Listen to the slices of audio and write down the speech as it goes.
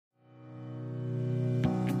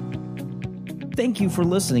Thank you for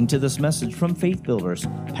listening to this message from Faith Builders.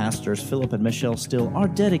 Pastors Philip and Michelle Still are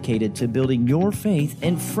dedicated to building your faith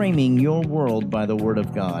and framing your world by the Word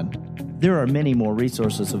of God. There are many more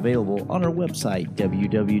resources available on our website,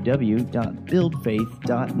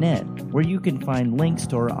 www.buildfaith.net, where you can find links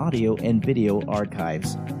to our audio and video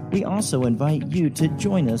archives. We also invite you to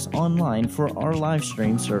join us online for our live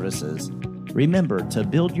stream services. Remember to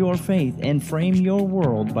build your faith and frame your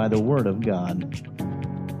world by the Word of God.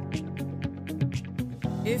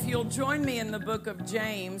 If you'll join me in the book of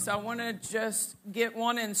James, I want to just get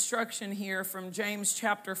one instruction here from James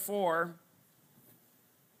chapter 4.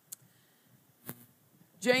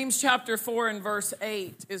 James chapter 4 and verse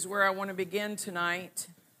 8 is where I want to begin tonight.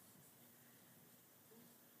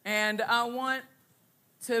 And I want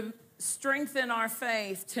to strengthen our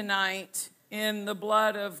faith tonight in the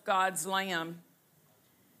blood of God's Lamb.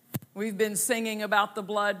 We've been singing about the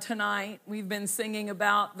blood tonight. We've been singing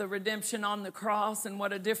about the redemption on the cross and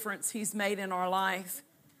what a difference He's made in our life.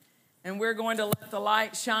 And we're going to let the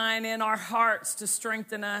light shine in our hearts to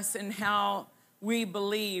strengthen us in how we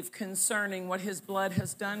believe concerning what His blood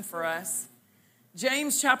has done for us.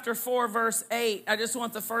 James chapter 4, verse 8, I just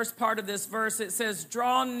want the first part of this verse. It says,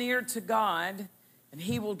 "Draw near to God, and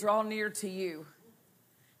He will draw near to you."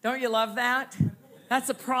 Don't you love that? That's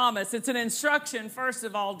a promise. It's an instruction, first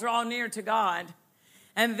of all, draw near to God.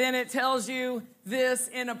 And then it tells you this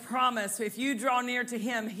in a promise. If you draw near to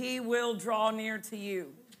Him, He will draw near to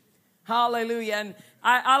you. Hallelujah. And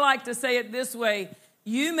I like to say it this way.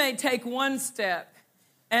 You may take one step,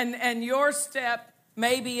 and your step,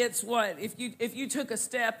 maybe it's what? If you took a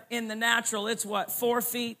step in the natural, it's what? 4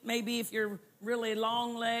 feet? Maybe if you're really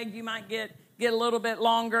long-legged, you might get a little bit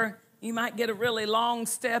longer. You might get a really long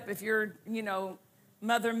step if you're,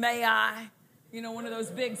 Mother May I, one of those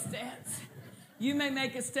big steps. You may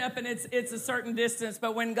make a step and it's a certain distance,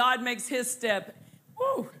 but when God makes His step,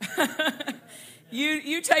 whoo,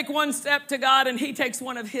 you take one step to God and He takes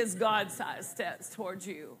one of His God-sized steps towards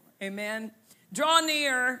you. Amen. Draw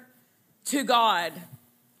near to God.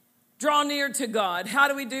 Draw near to God. How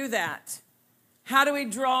do we do that? How do we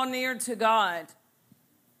draw near to God?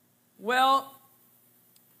 Well,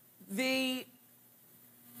 the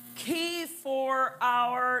key for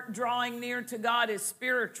our drawing near to God is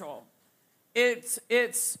spiritual. It's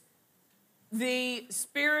the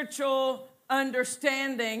spiritual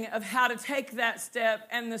understanding of how to take that step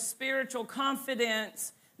and the spiritual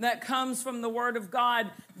confidence that comes from the Word of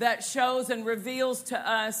God that shows and reveals to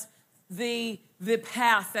us the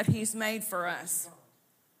path that He's made for us.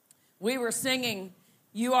 We were singing,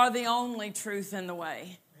 "You are the only truth and the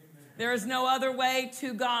way." There is no other way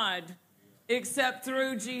to God except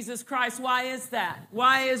through Jesus Christ. Why is that?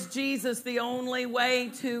 Why is Jesus the only way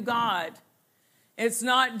to God? It's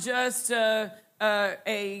not just a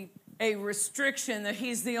restriction that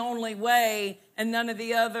He's the only way and none of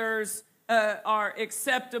the others are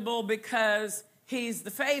acceptable because He's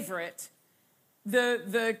the favorite.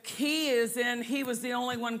 The key is in He was the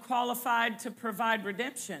only one qualified to provide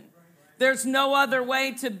redemption. There's no other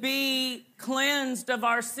way to be cleansed of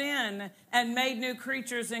our sin and made new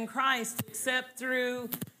creatures in Christ except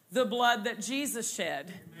through the blood that Jesus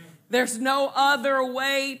shed. There's no other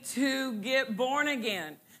way to get born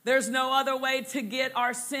again. There's no other way to get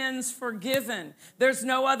our sins forgiven. There's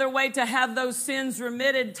no other way to have those sins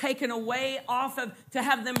remitted, taken away to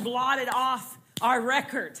have them blotted off our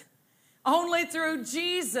record. Only through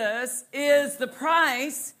Jesus is the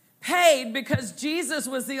price paid, because Jesus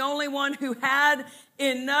was the only one who had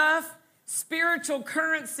enough spiritual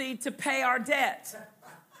currency to pay our debt.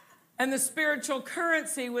 And the spiritual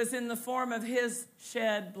currency was in the form of His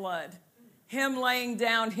shed blood, Him laying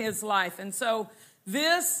down His life. And so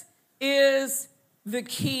this is the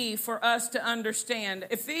key for us to understand.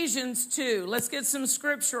 Ephesians 2, let's get some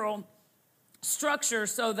scriptural structure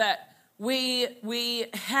so that we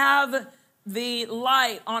have the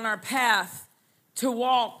light on our path to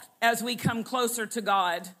walk as we come closer to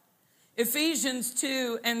God. Ephesians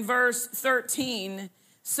 2 and verse 13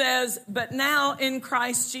 says, "But now in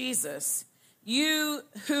Christ Jesus, you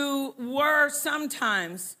who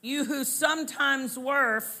sometimes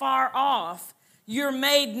were far off, you're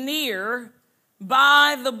made near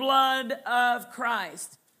by the blood of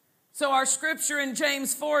Christ." So our scripture in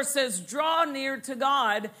James 4 says, draw near to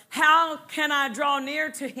God. How can I draw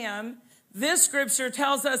near to Him? This scripture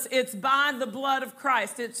tells us it's by the blood of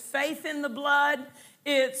Christ. It's faith in the blood.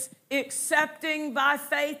 It's accepting by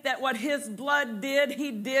faith that what His blood did,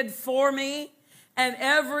 He did for me. And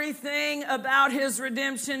everything about His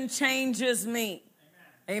redemption changes me.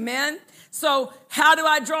 Amen. So how do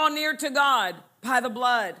I draw near to God? By the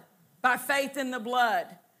blood. By faith in the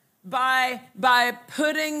blood. by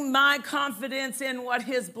putting my confidence in what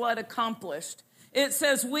his blood accomplished. It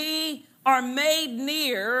says we are made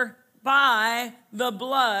near by the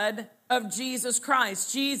blood of Jesus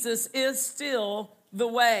Christ. Jesus is still the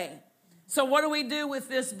way. So what do we do with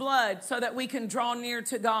this blood so that we can draw near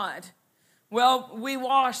to God? Well, we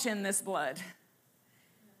wash in this blood.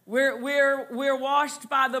 We're washed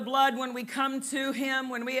by the blood when we come to him,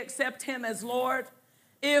 when we accept him as Lord.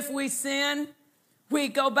 If we sin, we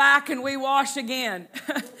go back and we wash again.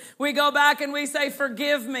 We go back and we say,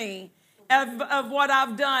 forgive me of what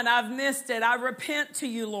I've done. I've missed it. I repent to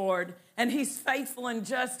you, Lord. And he's faithful and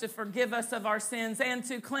just to forgive us of our sins and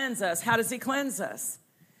to cleanse us. How does he cleanse us?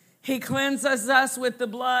 He cleanses us with the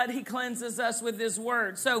blood. He cleanses us with his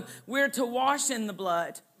word. So we're to wash in the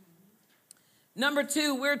blood. Number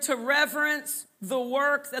 2, we're to reverence the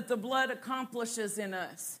work that the blood accomplishes in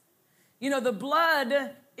us. You know, the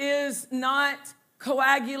blood is not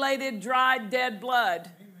coagulated, dried, dead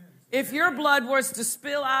blood. If your blood was to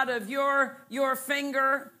spill out of your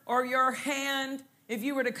finger or your hand, if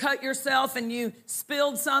you were to cut yourself and you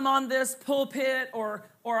spilled some on this pulpit or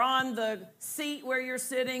on the seat where you're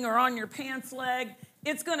sitting or on your pants leg,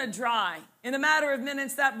 it's going to dry. In a matter of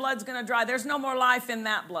minutes, that blood's going to dry. There's no more life in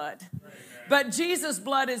that blood. But Jesus'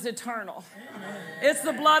 blood is eternal. It's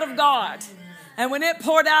the blood of God. And when it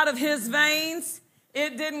poured out of his veins,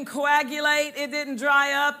 it didn't coagulate. It didn't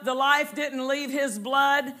dry up. The life didn't leave his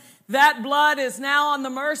blood. That blood is now on the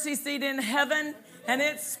mercy seat in heaven. And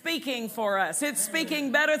it's speaking for us. It's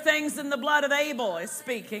speaking better things than the blood of Abel is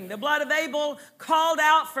speaking. The blood of Abel called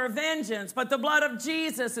out for vengeance, but the blood of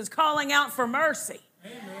Jesus is calling out for mercy.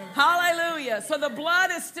 Amen. Hallelujah. So the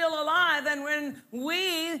blood is still alive, and when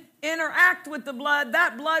we interact with the blood,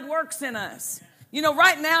 that blood works in us. You know,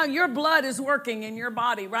 right now, your blood is working in your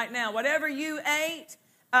body right now. Whatever you ate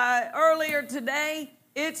earlier today,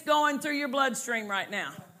 it's going through your bloodstream right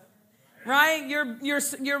now. Right? Your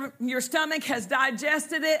stomach has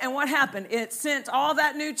digested it, and what happened? It sent all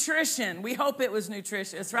that nutrition. We hope it was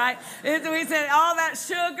nutritious, right? We sent all that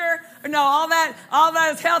sugar, all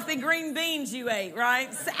those healthy green beans you ate,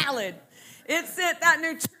 right? Salad. It sent that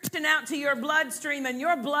nutrition out to your bloodstream, and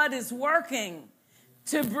your blood is working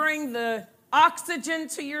to bring the oxygen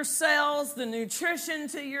to your cells, the nutrition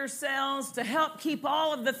to your cells, to help keep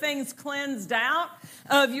all of the things cleansed out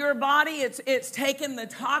of your body. It's taking the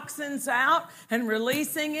toxins out and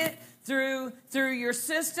releasing it through your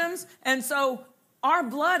systems. And so our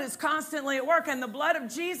blood is constantly at work, and the blood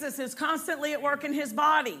of Jesus is constantly at work in his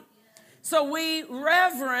body. So we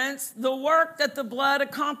reverence the work that the blood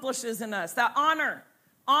accomplishes in us, that honor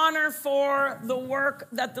for the work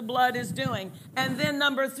that the blood is doing. And then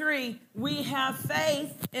number 3, we have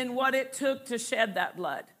faith in what it took to shed that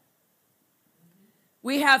blood.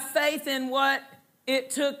 We have faith in what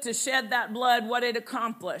it took to shed that blood, what it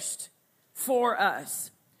accomplished for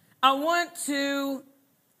us. I want to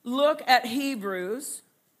look at Hebrews.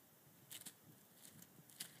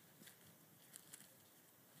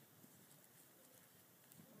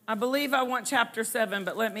 I believe I want chapter 7,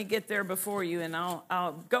 but let me get there before you, and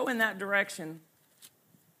I'll go in that direction.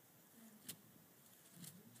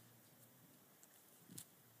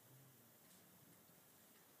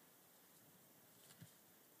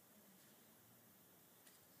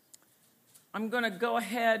 I'm going to go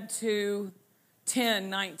ahead to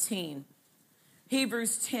 10:19.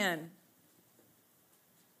 Hebrews 10.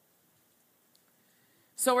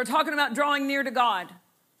 So we're talking about drawing near to God.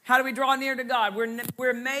 How do we draw near to God?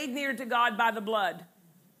 We're made near to God by the blood.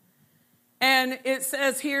 And it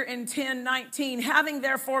says here in 10:19, having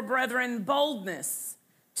therefore, brethren, boldness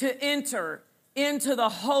to enter into the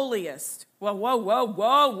holiest. Whoa,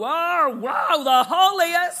 the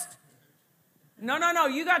holiest. No.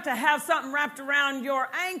 You got to have something wrapped around your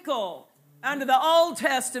ankle under the Old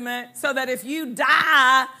Testament so that if you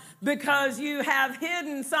die because you have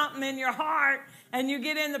hidden something in your heart and you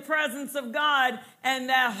get in the presence of God and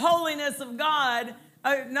the holiness of God,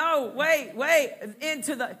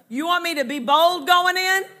 you want me to be bold going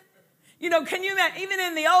in? You know, can you imagine, even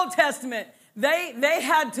in the Old Testament, they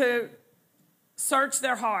had to search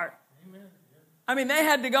their heart. I mean, they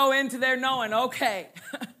had to go into there knowing, okay,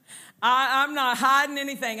 I'm not hiding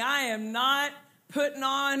anything. I am not putting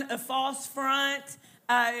on a false front.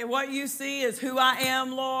 What you see is who I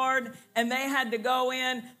am, Lord. And they had to go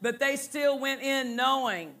in, but they still went in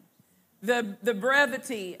knowing the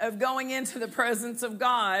brevity of going into the presence of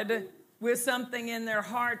God with something in their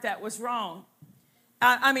heart that was wrong.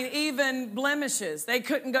 I mean, even blemishes. They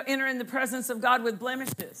couldn't enter in the presence of God with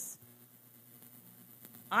blemishes.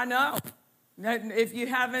 I know. If you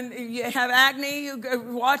have acne, you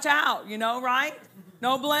watch out, right?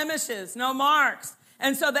 No blemishes, no marks.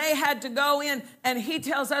 And so they had to go in, and he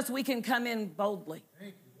tells us we can come in boldly.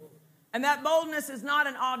 And that boldness is not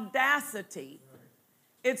an audacity.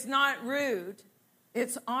 It's not rude.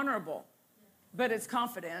 It's honorable, but it's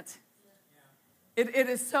confident. It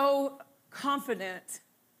is so confident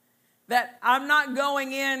that I'm not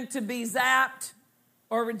going in to be zapped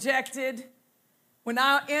or rejected. When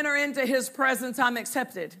I enter into his presence, I'm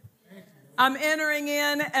accepted. I'm entering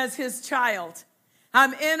in as his child.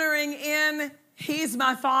 I'm entering in, he's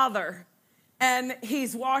my father, and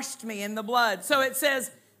he's washed me in the blood. So it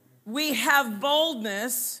says, we have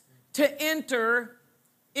boldness to enter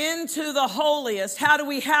into the holiest. How do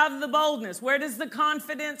we have the boldness? Where does the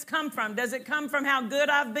confidence come from? Does it come from how good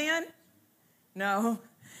I've been? No.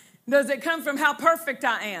 Does it come from how perfect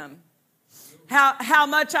I am? How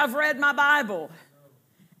much I've read my Bible?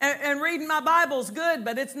 And reading my Bible's good,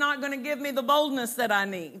 but it's not going to give me the boldness that I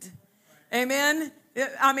need. Amen?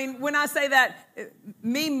 I mean, when I say that,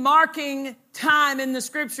 me marking time in the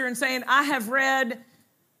scripture and saying, I have read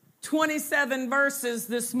 27 verses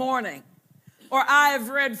this morning, or I have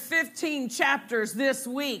read 15 chapters this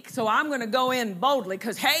week, so I'm going to go in boldly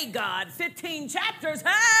because, hey, God, 15 chapters,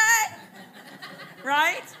 hey!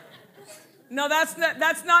 Right? No, that's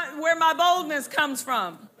not where my boldness comes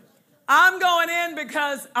from. I'm going in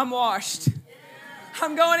because I'm washed.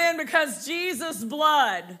 I'm going in because Jesus'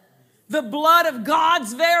 blood, the blood of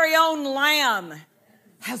God's very own Lamb,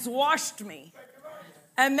 has washed me.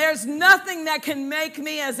 And there's nothing that can make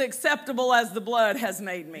me as acceptable as the blood has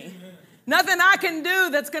made me. Nothing I can do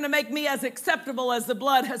that's going to make me as acceptable as the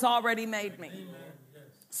blood has already made me.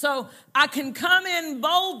 So I can come in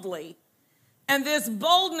boldly, and this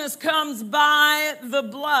boldness comes by the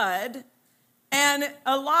blood. And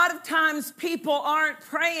a lot of times people aren't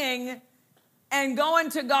praying and going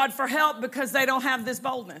to God for help because they don't have this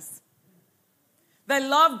boldness. They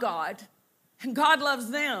love God, and God loves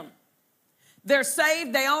them. They're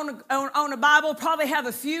saved, they own a Bible, probably have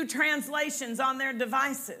a few translations on their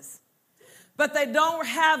devices. But they don't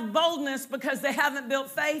have boldness because they haven't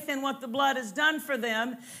built faith in what the blood has done for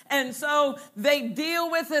them. And so they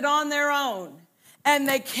deal with it on their own. And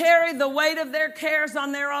they carry the weight of their cares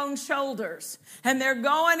on their own shoulders. And they're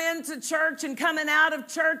going into church and coming out of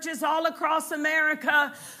churches all across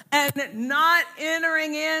America and not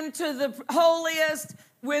entering into the holiest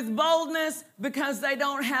with boldness because they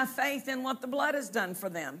don't have faith in what the blood has done for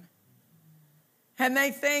them. And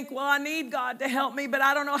they think, well, I need God to help me, but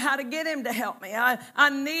I don't know how to get him to help me. I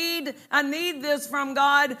need this from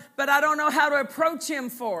God, but I don't know how to approach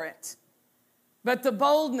him for it. But the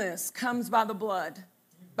boldness comes by the blood,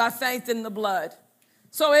 by faith in the blood.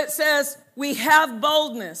 So it says we have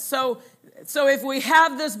boldness. So if we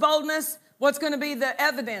have this boldness, what's going to be the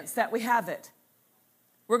evidence that we have it?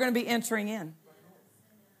 We're going to be entering in.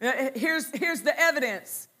 Here's the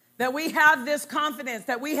evidence that we have this confidence,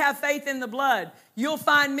 that we have faith in the blood. You'll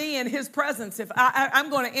find me in his presence if I'm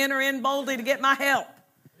going to enter in boldly to get my help.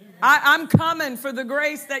 I'm coming for the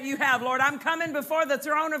grace that you have, Lord. I'm coming before the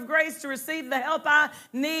throne of grace to receive the help I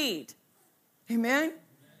need. Amen?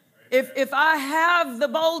 If I have the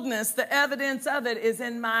boldness, the evidence of it is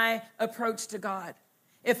in my approach to God.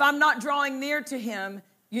 If I'm not drawing near to him,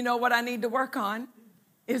 you know what I need to work on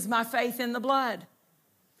is my faith in the blood.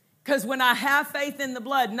 Because when I have faith in the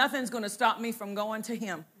blood, nothing's going to stop me from going to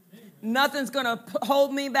him. Nothing's going to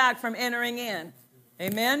hold me back from entering in.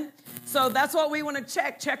 Amen? So that's what we want to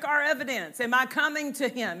check. Check our evidence. Am I coming to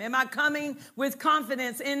him? Am I coming with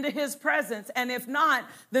confidence into his presence? And if not,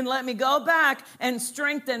 then let me go back and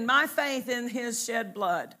strengthen my faith in his shed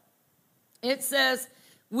blood. It says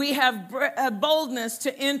we have boldness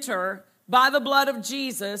to enter by the blood of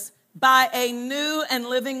Jesus by a new and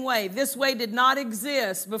living way. This way did not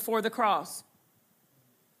exist before the cross.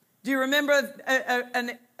 Do you remember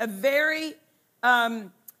a very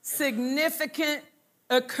significant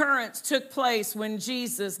occurrence took place when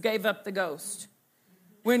Jesus gave up the ghost?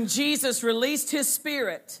 When Jesus released his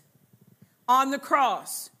spirit on the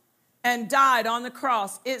cross and died on the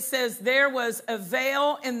cross, it says there was a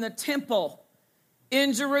veil in the temple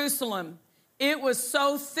in Jerusalem. It was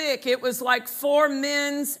so thick, it was like 4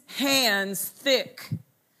 men's hands thick.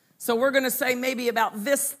 So we're going to say maybe about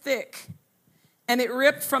this thick. And it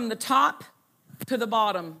ripped from the top to the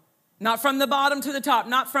bottom. Not from the bottom to the top,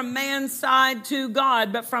 not from man's side to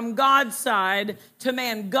God, but from God's side to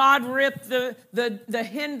man. God ripped the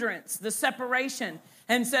hindrance, the separation,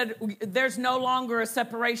 and said, there's no longer a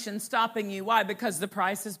separation stopping you. Why? Because the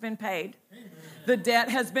price has been paid. Amen. The debt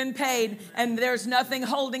has been paid, and there's nothing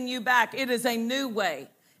holding you back. It is a new way,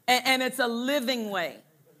 and it's a living way.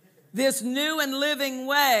 this new and living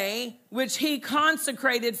way, which he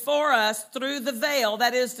consecrated for us through the veil,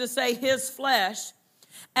 that is to say, his flesh,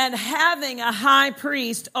 and having a high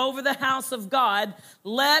priest over the house of God,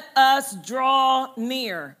 let us draw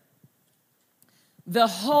near. The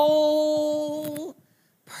whole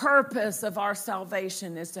purpose of our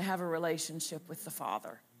salvation is to have a relationship with the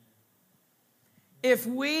Father. If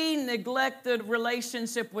we neglect the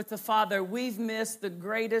relationship with the Father, we've missed the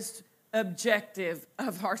greatest objective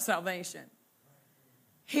of our salvation.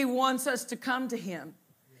 He wants us to come to him.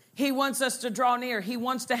 He wants us to draw near. He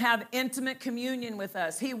wants to have intimate communion with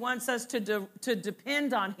us. He wants us to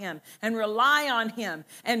depend on him and rely on him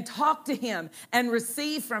and talk to him and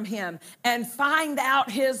receive from him and find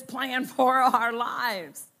out his plan for our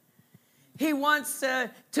lives. He wants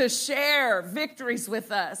to share victories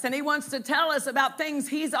with us, and he wants to tell us about things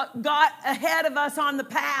he's got ahead of us on the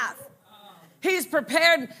path. He's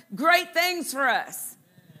prepared great things for us.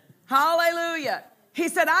 Hallelujah. He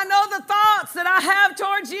said, I know the thoughts that I have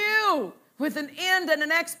towards you with an end and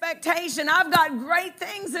an expectation. I've got great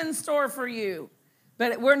things in store for you.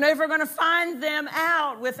 But we're never going to find them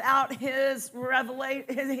out without his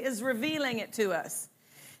revealing it to us.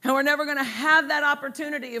 And we're never going to have that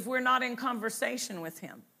opportunity if we're not in conversation with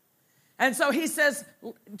him. And so he says,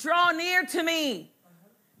 draw near to me.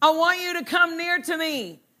 I want you to come near to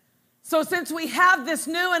me. So since we have this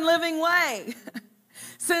new and living way,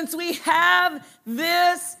 since we have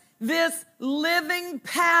this living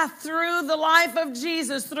path through the life of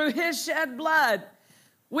Jesus, through his shed blood,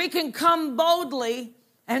 we can come boldly.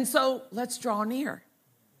 And so let's draw near.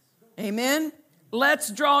 Amen.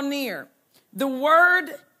 Let's draw near. The word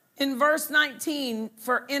in verse 19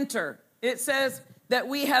 for enter, it says that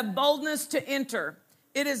we have boldness to enter.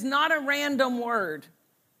 It is not a random word.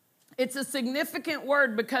 It's a significant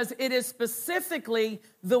word because it is specifically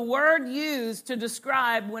the word used to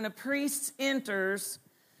describe when a priest enters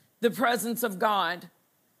the presence of God.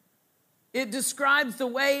 It describes the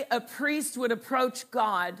way a priest would approach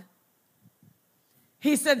God.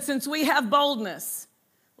 He said, since we have boldness,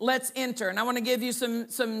 let's enter. And I want to give you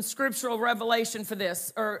some scriptural revelation for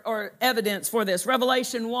this, or evidence for this.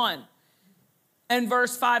 Revelation 1 and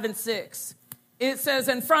verse 5 and 6. It says,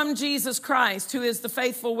 and from Jesus Christ, who is the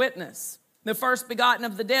faithful witness, the first begotten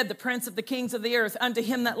of the dead, the prince of the kings of the earth, unto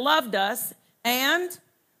him that loved us and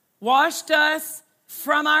washed us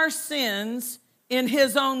from our sins in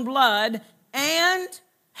his own blood and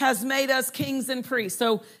has made us kings and priests.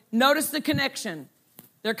 So notice the connection.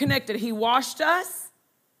 They're connected. He washed us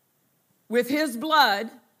with his blood,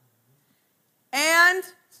 and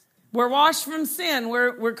we're washed from sin.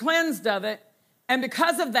 We're cleansed of it. And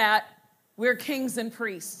because of that, we're kings and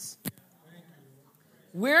priests.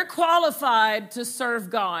 We're qualified to serve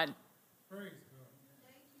God.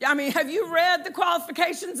 I mean, have you read the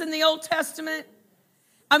qualifications in the Old Testament?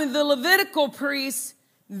 I mean, the Levitical priests,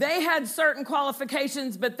 they had certain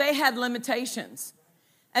qualifications, but they had limitations.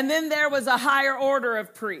 And then there was a higher order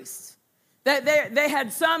of priests. They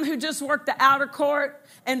had some who just worked the outer court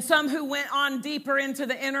and some who went on deeper into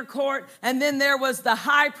the inner court. And then there was the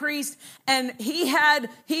high priest, and he had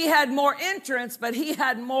more entrance, but he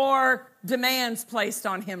had more demands placed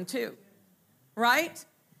on him too. Right?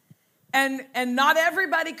 And not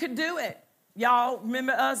everybody could do it. Y'all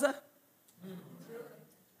remember Uzzah?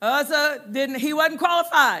 Uzzah he wasn't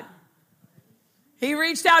qualified. He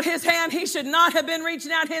reached out his hand. He should not have been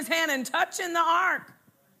reaching out his hand and touching the ark.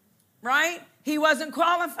 Right? He wasn't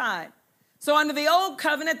qualified. So under the old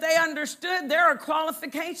covenant, they understood there are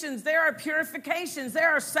qualifications, there are purifications, there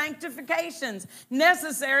are sanctifications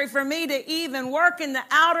necessary for me to even work in the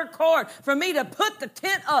outer court, for me to put the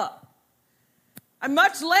tent up. And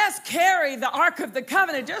much less carry the Ark of the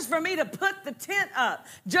Covenant, just for me to put the tent up,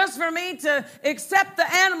 just for me to accept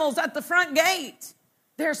the animals at the front gate.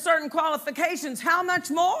 There are certain qualifications. How much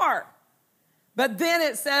more? But then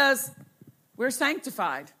it says we're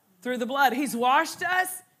sanctified through the blood. He's washed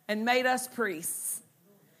us and made us priests.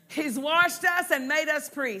 He's washed us and made us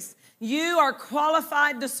priests. You are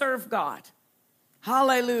qualified to serve God.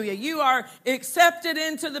 Hallelujah. You are accepted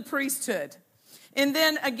into the priesthood. And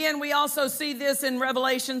then again, we also see this in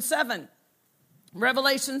Revelation 7.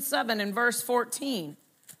 Revelation 7 in verse 14.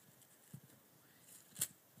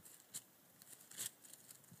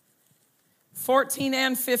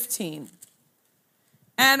 And 15.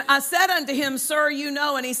 And I said unto him, Sir, you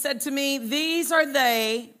know. And he said to me, These are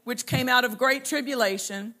they which came out of great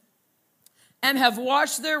tribulation and have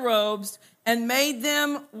washed their robes and made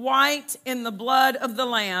them white in the blood of the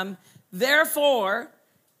Lamb. Therefore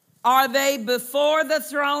are they before the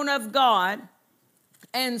throne of God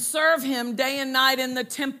and serve him day and night in the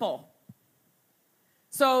temple.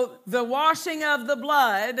 So the washing of the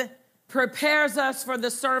blood prepares us for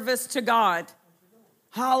the service to God.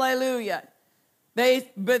 Hallelujah.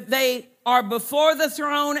 But they are before the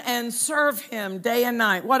throne and serve him day and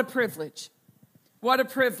night. What a privilege. What a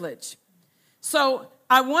privilege. So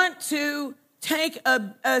I want to take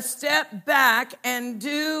a step back and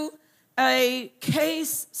do a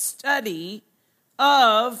case study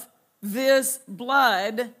of this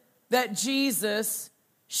blood that Jesus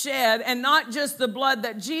shed, and not just the blood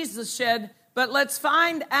that Jesus shed, but let's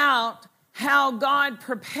find out how God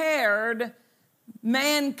prepared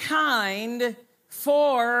mankind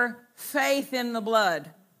for faith in the blood.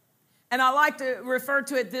 And I like to refer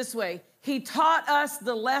to it this way. He taught us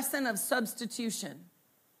the lesson of substitution.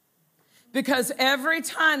 Because every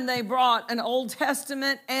time they brought an Old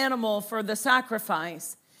Testament animal for the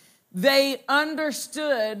sacrifice, they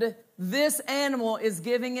understood this animal is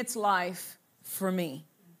giving its life for me.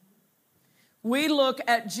 We look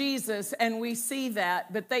at Jesus and we see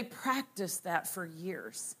that, but they practiced that for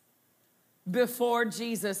years before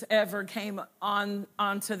Jesus ever came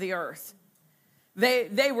onto the earth.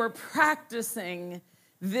 They were practicing,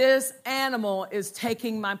 this animal is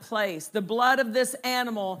taking my place. The blood of this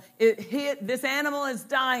animal, this animal is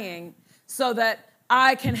dying so that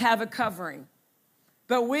I can have a covering.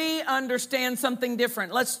 But we understand something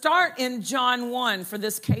different. Let's start in John 1 for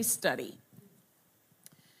this case study.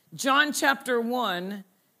 John chapter 1,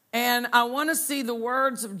 and I want to see the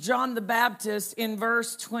words of John the Baptist in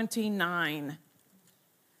verse 29.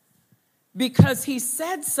 Because he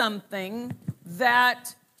said something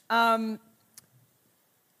that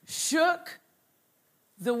shook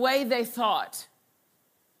the way they thought.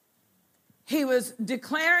 He was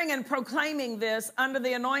declaring and proclaiming this under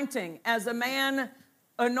the anointing as a man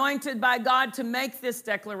anointed by God to make this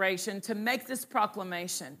declaration, to make this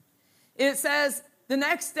proclamation. It says, the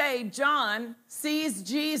next day, John sees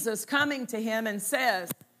Jesus coming to him and says,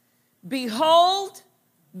 "Behold,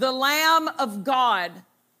 the Lamb of God,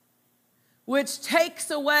 which takes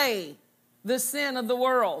away the sin of the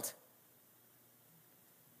world."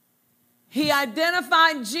 He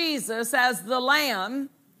identified Jesus as the Lamb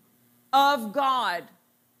of God.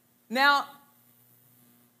 Now,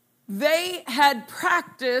 they had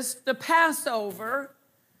practiced the Passover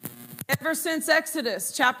ever since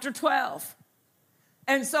Exodus chapter 12.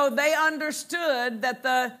 And so they understood that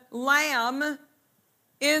the lamb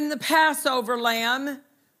in the Passover lamb,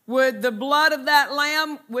 the blood of that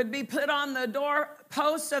lamb would be put on the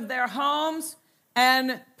doorposts of their homes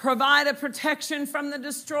and provide a protection from the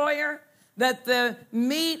destroyer. That the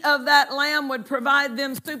meat of that lamb would provide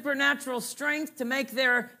them supernatural strength to make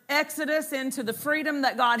their exodus into the freedom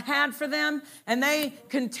that God had for them. And they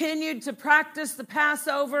continued to practice the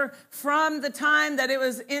Passover from the time that it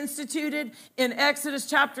was instituted in Exodus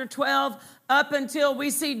chapter 12 up until we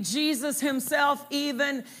see Jesus himself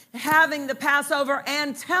even having the Passover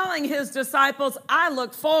and telling his disciples, I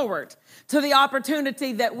look forward to the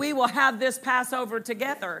opportunity that we will have this Passover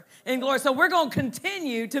together in glory. So we're going to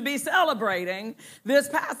continue to be celebrating this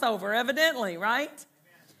Passover, evidently, right?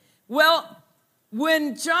 Well,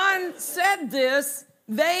 when John said this,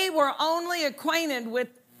 they were only acquainted with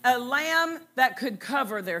a lamb that could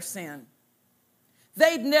cover their sin.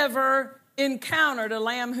 They'd never encountered a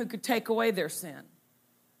lamb who could take away their sin.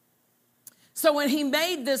 So when he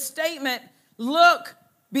made this statement, look,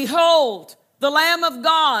 behold, the Lamb of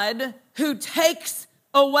God who takes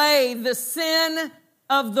away the sin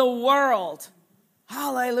of the world.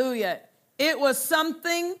 Hallelujah. It was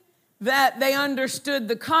something that they understood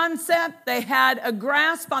the concept. They had a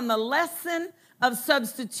grasp on the lesson of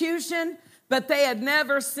substitution, but they had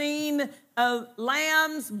never seen a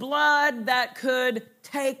lamb's blood that could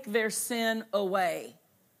take their sin away.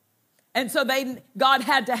 And so God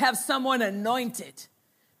had to have someone anointed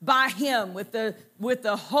by him with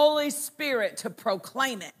the Holy Spirit to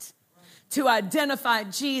proclaim it, to identify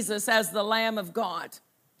Jesus as the Lamb of God.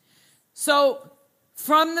 So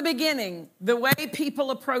from the beginning, the way people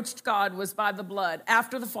approached God was by the blood.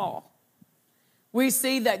 After the fall, we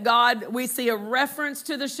see a reference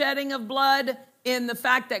to the shedding of blood in the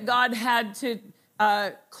fact that God had to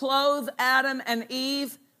clothe Adam and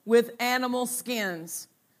Eve with animal skins.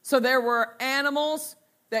 So there were animals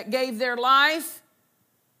that gave their life,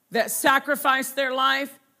 that sacrificed their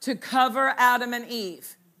life to cover Adam and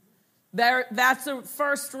Eve. That's a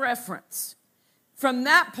first reference. From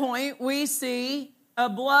that point, we see a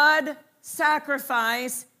blood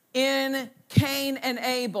sacrifice in Cain and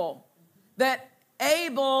Abel. That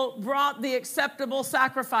Abel brought the acceptable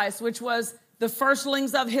sacrifice, which was the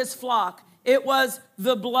firstlings of his flock. It was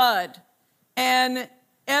the blood. And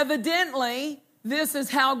evidently, this is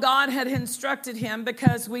how God had instructed him,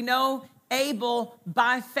 because we know Abel,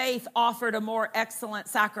 by faith, offered a more excellent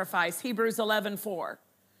sacrifice. Hebrews 11:4.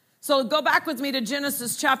 So go back with me to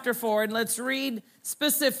Genesis chapter 4, and let's read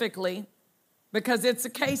specifically, because it's a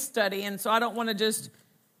case study, and so I don't want to just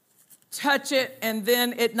touch it and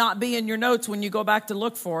then it not be in your notes when you go back to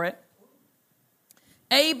look for it.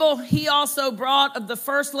 Abel, he also brought of the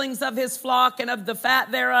firstlings of his flock and of the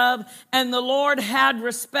fat thereof, and the Lord had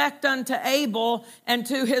respect unto Abel and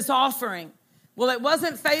to his offering. Well, it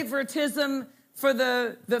wasn't favoritism for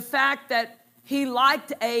the fact that he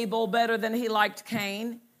liked Abel better than he liked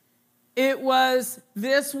Cain.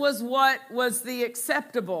 This was what was the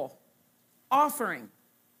acceptable offering.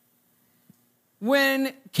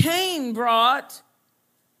 When Cain brought,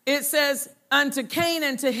 it says, unto Cain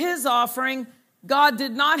and to his offering, God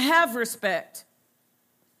did not have respect.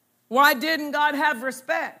 Why didn't God have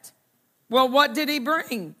respect? Well, what did he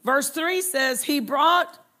bring? Verse 3 says, he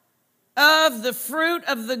brought of the fruit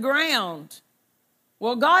of the ground.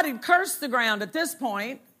 Well, God had cursed the ground at this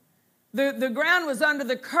point. The ground was under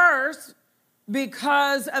the curse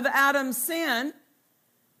because of Adam's sin.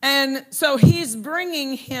 And so he's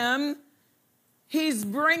bringing him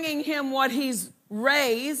what he's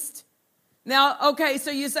raised. Now, okay,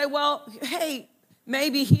 so you say, well, hey,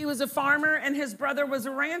 maybe he was a farmer and his brother was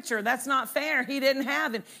a rancher. That's not fair. He didn't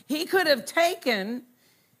have it. He could have taken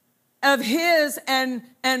of his and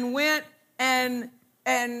went and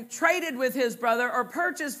traded with his brother, or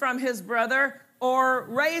purchased from his brother, or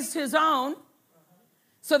raised his own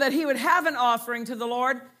so that he would have an offering to the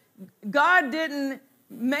Lord. God didn't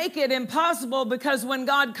make it impossible, because when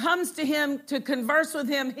God comes to him to converse with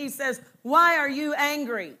him, he says, why are you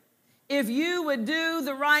angry? If you would do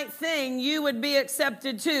the right thing, you would be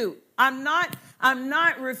accepted too. I'm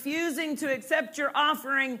not refusing to accept your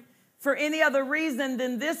offering for any other reason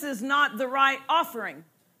than this is not the right offering.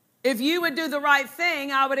 If you would do the right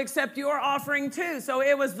thing, I would accept your offering too. So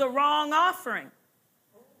it was the wrong offering.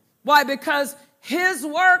 Why? Because his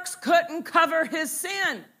works couldn't cover his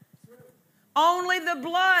sin. Only the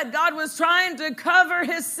blood. God was trying to cover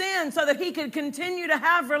his sin so that he could continue to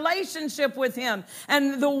have relationship with him.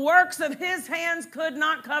 And the works of his hands could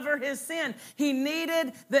not cover his sin. He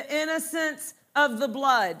needed the innocence of the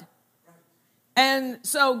blood. And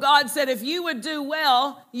so God said, if you would do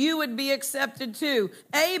well, you would be accepted too.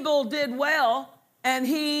 Abel did well, and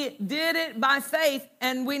he did it by faith.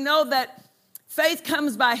 And we know that faith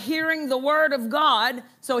comes by hearing the word of God.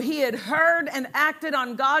 So he had heard and acted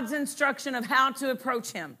on God's instruction of how to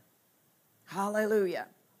approach him. Hallelujah.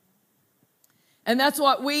 And that's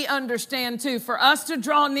what we understand too. For us to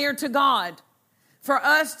draw near to God, for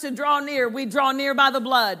us to draw near, we draw near by the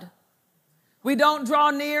blood. We don't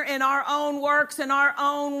draw near in our own works and our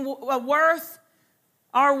own worth.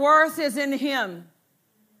 Our worth is in him.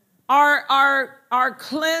 Our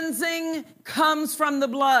cleansing comes from the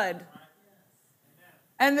blood.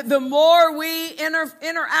 And the more we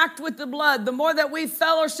interact with the blood, the more that we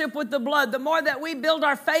fellowship with the blood, the more that we build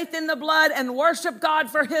our faith in the blood and worship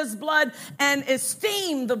God for his blood and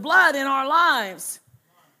esteem the blood in our lives,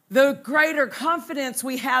 the greater confidence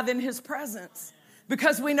we have in his presence.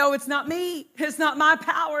 Because we know it's not me, it's not my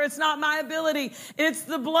power, it's not my ability, it's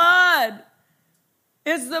the blood.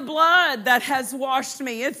 It's the blood that has washed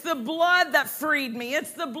me. It's the blood that freed me.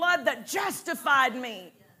 It's the blood that justified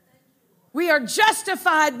me. We are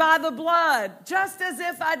justified by the blood, just as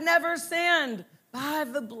if I'd never sinned, by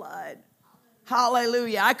the blood.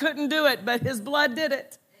 Hallelujah. I couldn't do it, but his blood did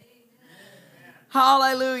it. Amen.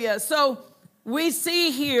 Hallelujah. So we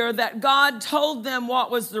see here that God told them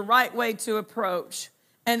what was the right way to approach.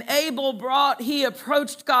 And Abel he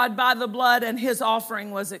approached God by the blood, and his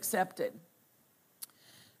offering was accepted.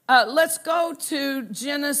 Let's go to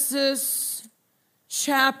Genesis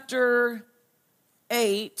chapter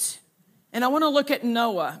 8. And I want to look at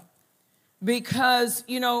Noah, because,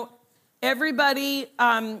 everybody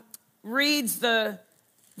reads the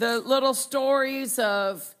little stories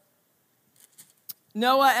of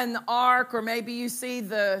Noah and the ark, or maybe you see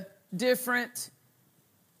the different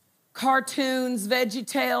cartoons,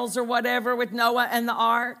 VeggieTales or whatever with Noah and the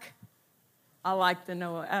ark. I like the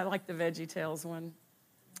VeggieTales one.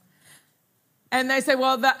 And they say,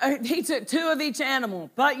 well, he took 2 of each animal.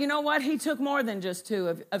 But you know what? He took more than just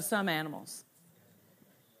 2 of some animals.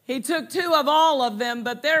 He took 2 of all of them,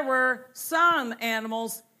 but there were some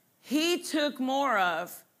animals he took more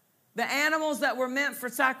of. The animals that were meant for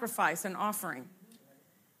sacrifice and offering.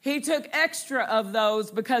 He took extra of those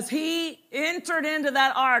because he entered into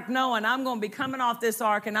that ark knowing, I'm going to be coming off this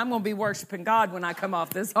ark and I'm going to be worshiping God when I come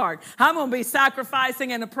off this ark. I'm going to be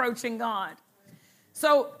sacrificing and approaching God.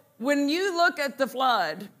 So when you look at the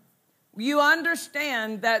flood, you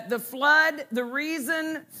understand that the flood, the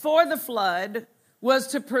reason for the flood was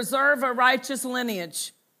to preserve a righteous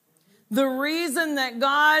lineage. The reason that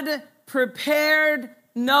God prepared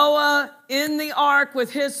Noah in the ark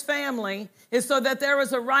with his family is so that there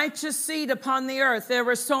was a righteous seed upon the earth. There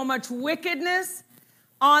was so much wickedness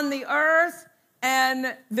on the earth,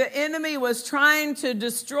 and the enemy was trying to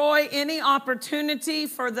destroy any opportunity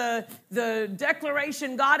for the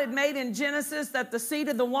declaration God had made in Genesis that the seed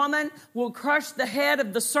of the woman will crush the head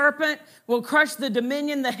of the serpent, will crush the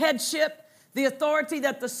dominion, the headship, the authority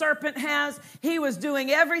that the serpent has. He was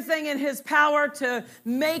doing everything in his power to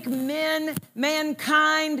make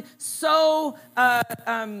mankind so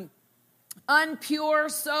unpure,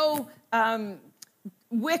 so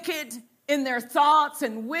wicked in their thoughts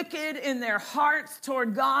and wicked in their hearts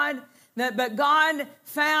toward God. But God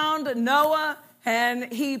found Noah,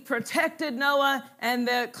 and he protected Noah and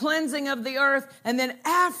the cleansing of the earth. And then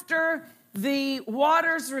after the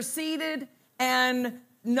waters receded and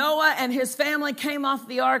Noah and his family came off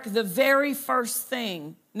the ark, the very first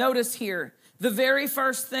thing, notice here, the very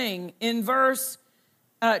first thing in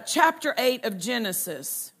chapter 8 of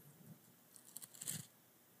Genesis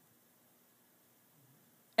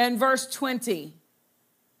and verse 20.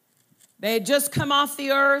 They had just come off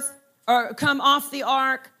the earth, or come off the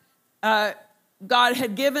ark. God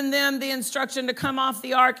had given them the instruction to come off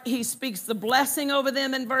the ark. He speaks the blessing over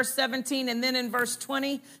them in verse 17. And then in verse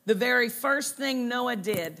 20, the very first thing Noah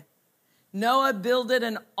did, Noah builded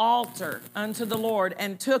an altar unto the Lord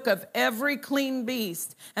and took of every clean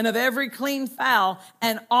beast and of every clean fowl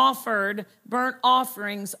and offered burnt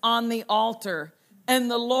offerings on the altar. And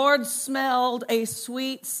the Lord smelled a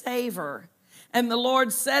sweet savor. And the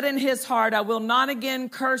Lord said in his heart, I will not again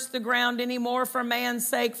curse the ground anymore for man's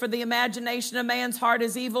sake, for the imagination of man's heart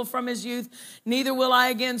is evil from his youth. Neither will I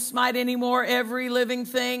again smite anymore every living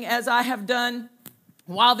thing as I have done.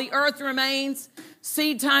 While the earth remains,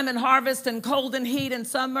 seed time and harvest and cold and heat and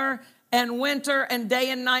summer and winter and day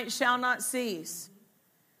and night shall not cease.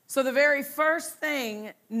 So the very first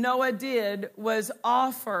thing Noah did was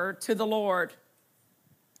offer to the Lord.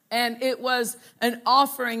 And it was an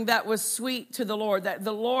offering that was sweet to the Lord, that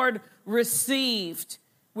the Lord received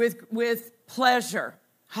with pleasure.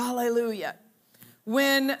 Hallelujah.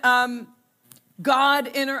 When God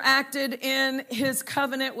interacted in his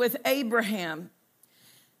covenant with Abraham,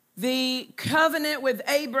 the covenant with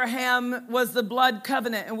Abraham was the blood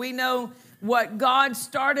covenant. And we know what God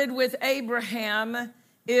started with Abraham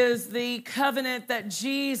is the covenant that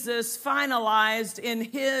Jesus finalized in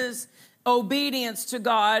his obedience to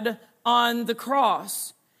God on the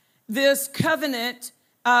cross. This covenant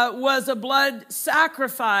was a blood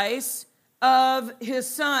sacrifice of his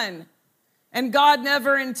son. And God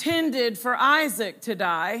never intended for Isaac to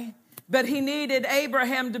die, but he needed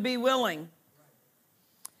Abraham to be willing.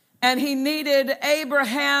 And he needed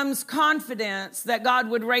Abraham's confidence that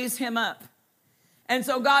God would raise him up. And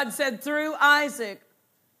so God said, through Isaac,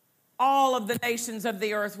 all of the nations of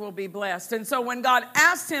the earth will be blessed. And so when God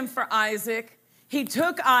asked him for Isaac, he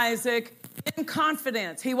took Isaac in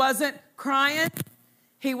confidence. He wasn't crying.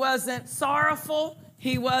 He wasn't sorrowful.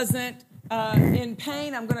 He wasn't in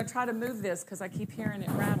pain. I'm going to try to move this because I keep hearing it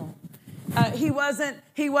rattle. He wasn't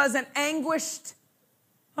anguished.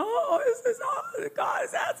 Oh, this is hard. God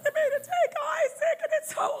is asking me to take Isaac, and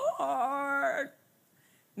it's so hard.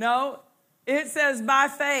 No, it says by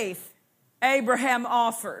faith, Abraham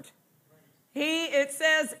offered. It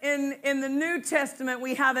says in the New Testament,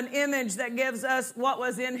 we have an image that gives us what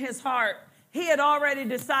was in his heart. He had already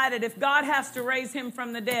decided if God has to raise him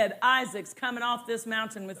from the dead, Isaac's coming off this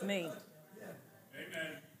mountain with me.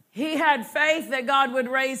 Amen. He had faith that God would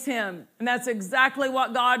raise him. And that's exactly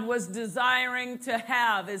what God was desiring to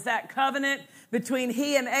have, is that covenant between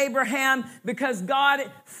he and Abraham, because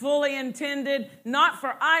God fully intended not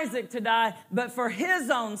for Isaac to die, but for his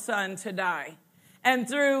own son to die. And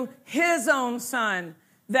through his own son,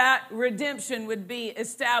 that redemption would be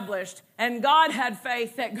established. And God had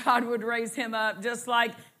faith that God would raise him up, just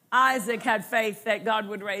like Isaac had faith that God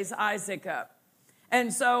would raise Isaac up.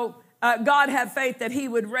 And so God had faith that he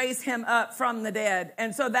would raise him up from the dead.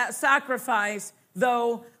 And so that sacrifice,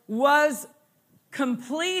 though, was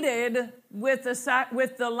completed with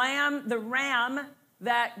the ram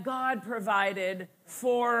that God provided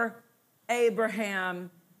for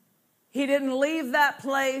Abraham. He didn't leave that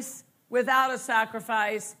place without a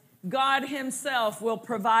sacrifice. God himself will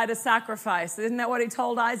provide a sacrifice. Isn't that what he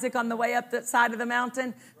told Isaac on the way up that side of the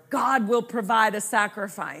mountain? God will provide a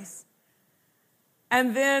sacrifice.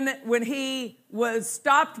 And then when he was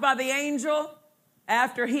stopped by the angel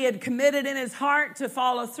after he had committed in his heart to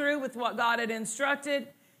follow through with what God had instructed,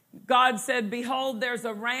 God said, behold, there's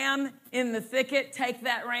a ram in the thicket. Take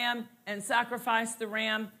that ram and sacrifice the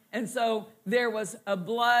ram. And so there was a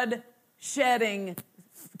blood shedding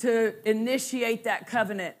to initiate that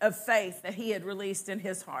covenant of faith that he had released in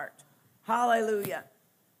his heart. Hallelujah.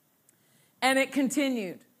 And it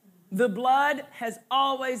continued. The blood has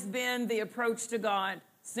always been the approach to God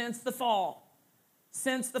since the fall.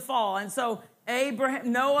 Since the fall. And so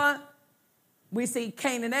Abraham, Noah, we see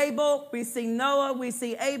Cain and Abel, we see Noah, we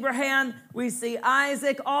see Abraham, we see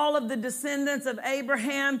Isaac. All of the descendants of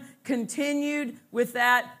Abraham continued with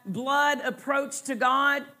that blood approach to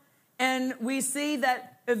God. And we see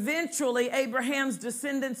that eventually Abraham's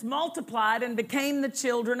descendants multiplied and became the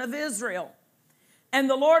children of Israel. And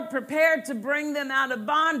the Lord prepared to bring them out of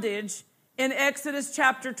bondage in Exodus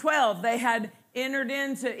chapter 12. They had entered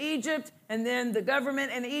into Egypt, and then the government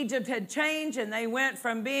in Egypt had changed, and they went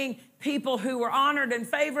from being people who were honored and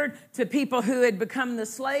favored to people who had become the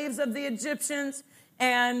slaves of the Egyptians.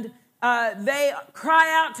 And they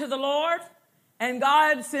cry out to the Lord, and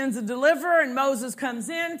God sends a deliverer, and Moses comes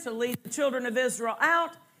in to lead the children of Israel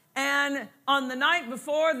out. And on the night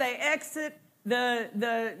before they exit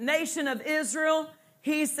the nation of Israel,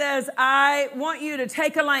 he says, I want you to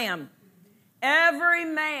take a lamb. Every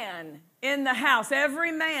man in the house,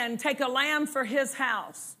 every man take a lamb for his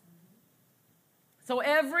house. So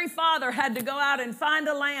every father had to go out and find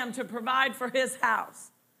a lamb to provide for his house.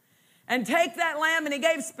 And take that lamb, and he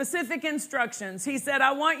gave specific instructions. He said,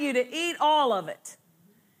 I want you to eat all of it.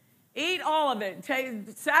 Eat all of it.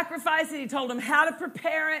 Sacrifice it. He told them how to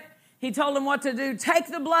prepare it. He told them what to do. Take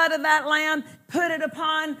the blood of that lamb, put it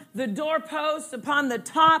upon the doorpost, upon the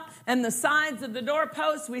top and the sides of the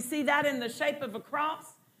doorpost. We see that in the shape of a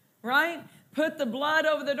cross, right? Put the blood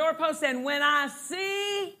over the doorpost, and when I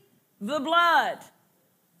see the blood,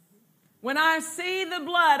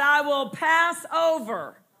 I will pass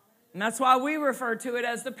over. And that's why we refer to it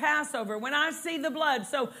as the Passover. When I see the blood.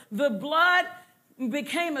 So the blood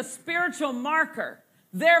became a spiritual marker.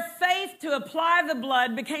 Their faith to apply the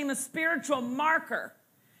blood became a spiritual marker.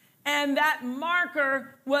 And that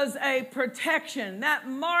marker was a protection. That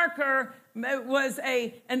marker was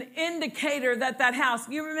an indicator that house.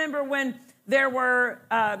 You remember when there were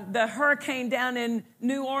the hurricane down in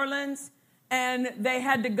New Orleans, and they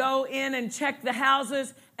had to go in and check the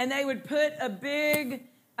houses, and they would put a big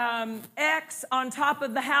X on top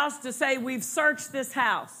of the house to say, we've searched this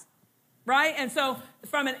house. Right? And so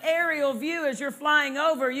from an aerial view, as you're flying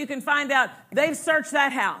over, you can find out they've searched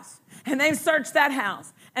that house, and they've searched that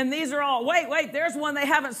house. And these are all, wait, there's one they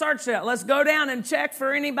haven't searched yet. Let's go down and check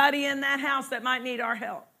for anybody in that house that might need our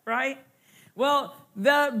help, right? Well,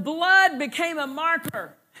 the blood became a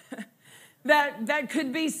marker that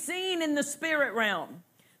could be seen in the spirit realm.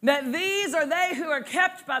 That these are they who are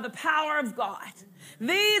kept by the power of God.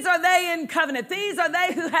 These are they in covenant. These are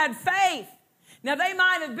they who had faith. Now, they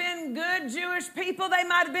might have been good Jewish people. They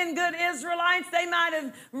might have been good Israelites. They might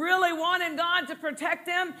have really wanted God to protect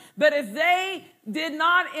them. But if they did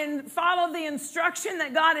not follow the instruction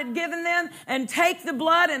that God had given them and take the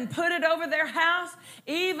blood and put it over their house,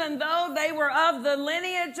 even though they were of the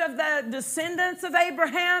lineage of the descendants of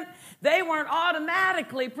Abraham, they weren't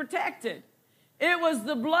automatically protected. It was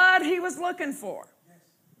the blood he was looking for.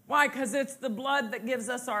 Why? Because it's the blood that gives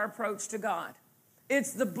us our approach to God.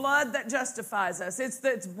 It's the blood that justifies us.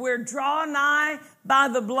 We're drawn nigh by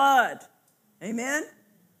the blood. Amen?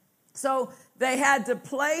 So they had to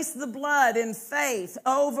place the blood in faith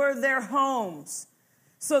over their homes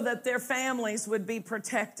so that their families would be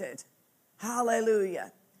protected.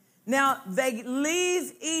 Hallelujah. Now, they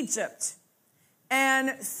leave Egypt,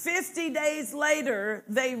 and 50 days later,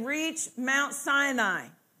 they reach Mount Sinai.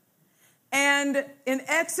 And in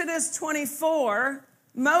Exodus 24,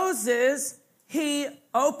 Moses, he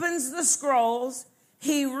opens the scrolls,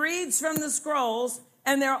 he reads from the scrolls,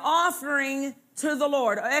 and they're offering to the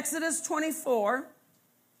Lord. Exodus 24,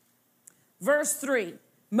 verse 3.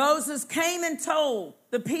 Moses came and told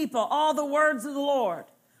the people all the words of the Lord,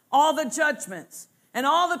 all the judgments. And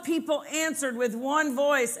all the people answered with one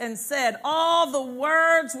voice and said, all the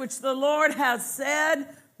words which the Lord has said,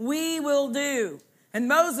 we will do. And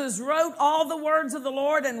Moses wrote all the words of the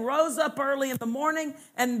Lord and rose up early in the morning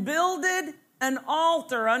and builded an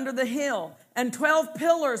altar under the hill and 12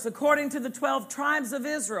 pillars according to the 12 tribes of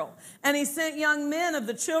Israel. And he sent young men of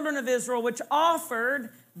the children of Israel, which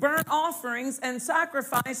offered burnt offerings and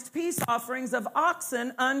sacrificed peace offerings of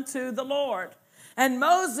oxen unto the Lord. And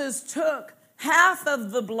Moses took half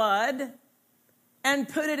of the blood and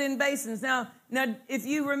put it in basins. Now, if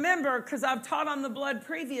you remember, because I've taught on the blood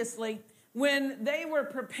previously, when they were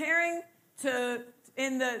preparing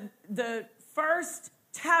in the first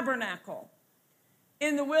tabernacle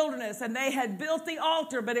in the wilderness, and they had built the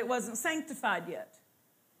altar, but it wasn't sanctified yet.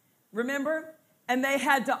 Remember? And they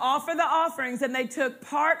had to offer the offerings, and they took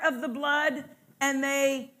part of the blood, and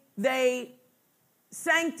they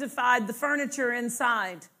sanctified the furniture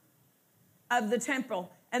inside of the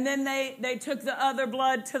temple. And then they took the other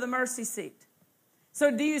blood to the mercy seat. So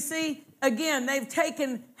do you see, again, they've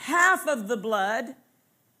taken half of the blood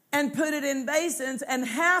and put it in basins, and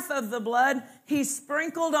half of the blood he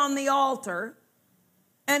sprinkled on the altar,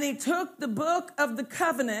 and he took the book of the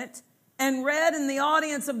covenant and read in the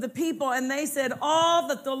audience of the people, and they said, all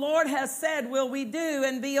that the Lord has said will we do,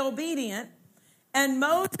 and be obedient. And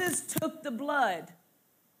Moses took the blood.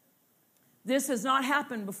 This has not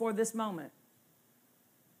happened before this moment.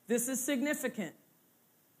 This is significant.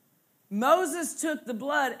 Moses took the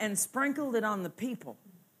blood and sprinkled it on the people.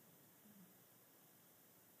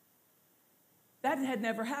 That had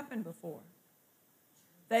never happened before.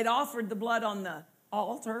 They'd offered the blood on the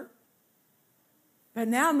altar, but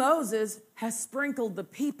now Moses has sprinkled the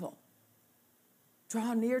people.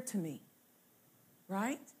 Draw near to me,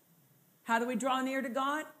 right? How do we draw near to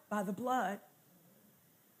God? By the blood.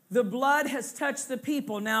 The blood has touched the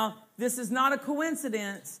people. Now, this is not a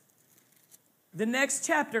coincidence. The next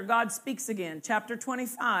chapter, God speaks again, chapter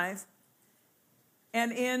 25,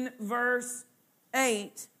 and in verse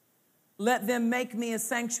 8, let them make me a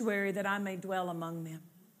sanctuary that I may dwell among them.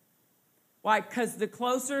 Why? Because the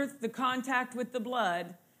closer the contact with the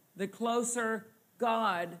blood, the closer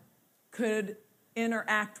God could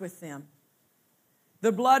interact with them.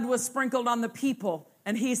 The blood was sprinkled on the people,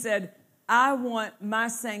 and he said, I want my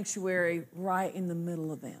sanctuary right in the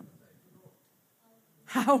middle of them.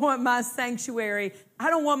 I want my sanctuary. I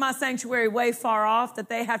don't want my sanctuary way far off that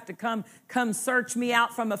they have to come search me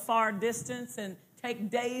out from a far distance and take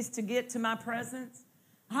days to get to my presence.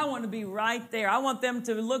 I want to be right there. I want them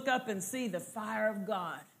to look up and see the fire of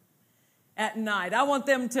God at night. I want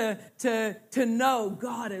them to know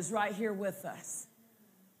God is right here with us.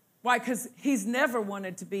 Why? Because he's never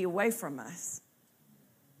wanted to be away from us.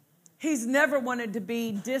 He's never wanted to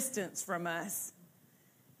be distanced from us.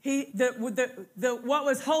 What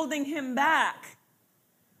was holding him back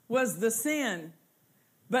was the sin.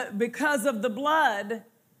 But because of the blood,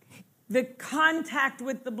 the contact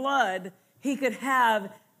with the blood, he could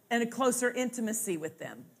have a closer intimacy with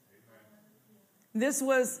them. This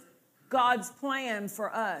was God's plan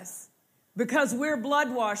for us. Because we're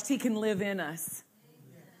blood washed, he can live in us.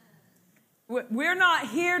 We're not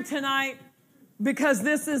here tonight because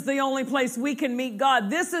this is the only place we can meet God.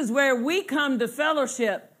 This is where we come to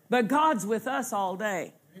fellowship, but God's with us all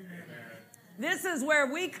day. This is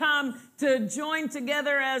where we come to join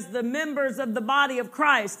together as the members of the body of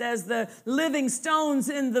Christ, as the living stones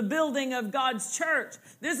in the building of God's church.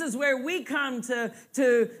 This is where we come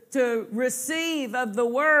to receive of the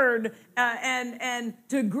word and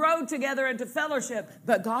to grow together and to fellowship.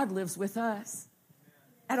 But God lives with us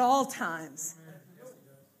at all times.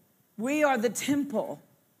 We are the temple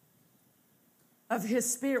of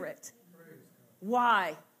his Spirit.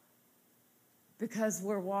 Why? Because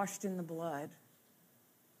we're washed in the blood.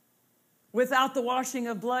 Without the washing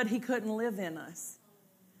of blood, he couldn't live in us.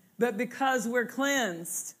 But because we're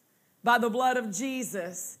cleansed by the blood of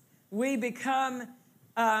Jesus, we become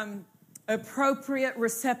appropriate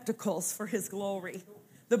receptacles for his glory.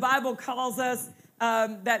 The Bible calls us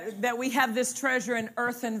that we have this treasure in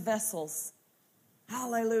earthen vessels.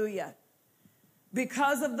 Hallelujah.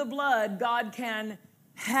 Because of the blood, God can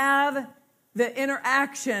have the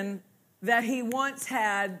interaction that he once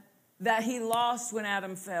had, that he lost when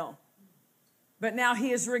Adam fell. But now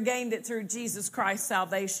he has regained it through Jesus Christ's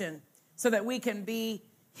salvation so that we can be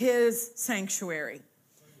his sanctuary.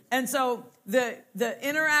 And so the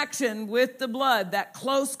interaction with the blood, that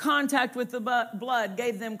close contact with the blood,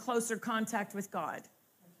 gave them closer contact with God.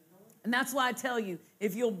 And that's why I tell you,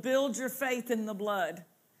 if you'll build your faith in the blood,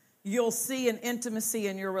 you'll see an intimacy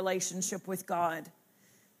in your relationship with God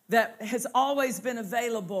that has always been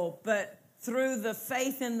available, but through the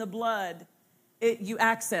faith in the blood, you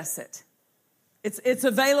access it. It's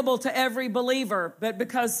available to every believer, but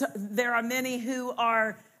because there are many who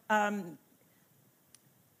are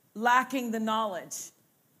lacking the knowledge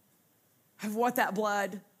of what that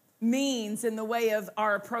blood means in the way of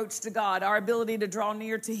our approach to God, our ability to draw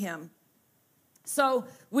near to him. So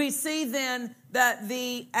we see then that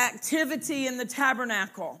the activity in the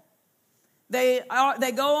tabernacle, they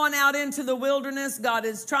go on out into the wilderness. God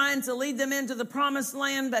is trying to lead them into the promised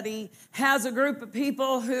land, but he has a group of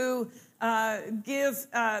people who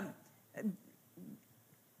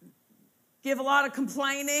give a lot of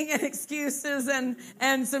complaining and excuses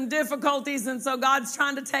and some difficulties. And so God's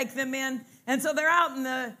trying to take them in. And so they're out in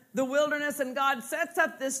the wilderness, and God sets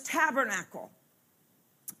up this tabernacle.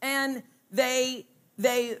 And they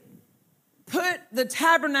put the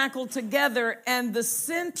tabernacle together, and the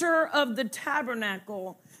center of the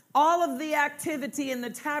tabernacle, all of the activity in the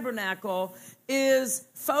tabernacle is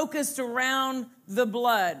focused around the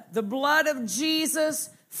blood of Jesus,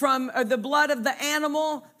 the blood of the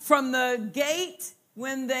animal from the gate,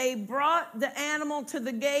 when they brought the animal to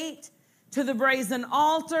the gate, to the brazen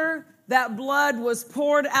altar. That blood was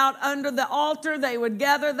poured out under the altar. They would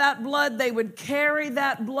gather that blood. They would carry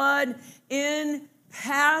that blood in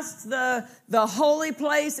past the holy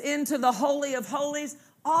place into the Holy of Holies.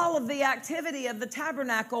 All of the activity of the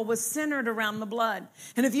tabernacle was centered around the blood.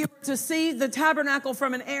 And if you were to see the tabernacle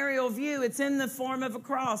from an aerial view, it's in the form of a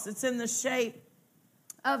cross. It's in the shape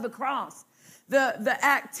of a cross. The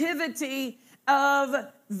activity of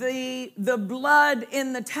the blood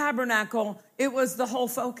in the tabernacle, it was the whole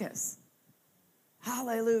focus.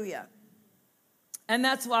 Hallelujah. And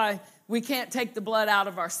that's why we can't take the blood out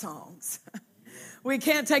of our songs. We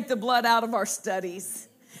can't take the blood out of our studies.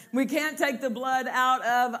 We can't take the blood out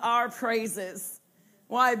of our praises.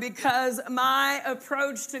 Why? Because my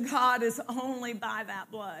approach to God is only by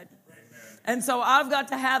that blood. And so I've got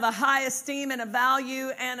to have a high esteem and a value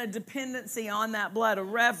and a dependency on that blood, a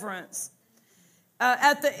reverence.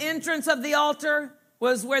 At the entrance of the altar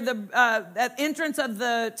was where at entrance of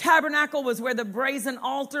the tabernacle was where the brazen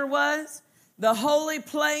altar was. The holy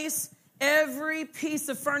place, every piece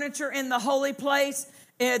of furniture in the holy place,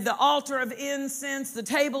 the altar of incense, the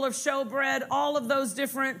table of showbread, all of those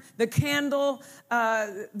different, the candle,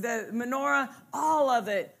 the menorah, all of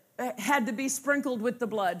it had to be sprinkled with the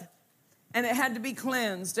blood. And it had to be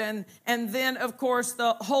cleansed. And then, of course,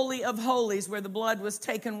 the Holy of Holies, where the blood was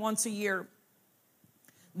taken once a year.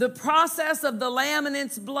 The process of the lamb and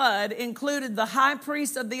its blood included the high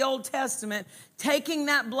priest of the Old Testament taking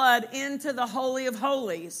that blood into the Holy of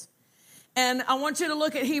Holies. And I want you to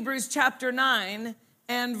look at Hebrews chapter 9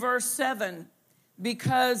 and verse 7,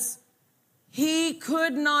 because he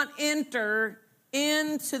could not enter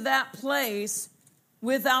into that place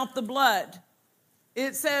without the blood.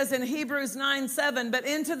 It says in Hebrews 9:7, but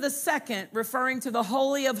into the second, referring to the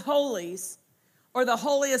Holy of Holies, or the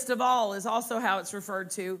holiest of all is also how it's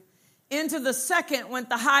referred to. Into the second went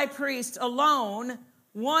the high priest alone,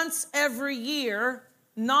 once every year,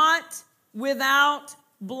 not without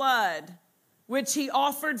blood, which he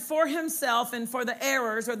offered for himself and for the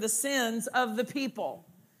errors or the sins of the people.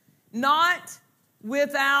 Not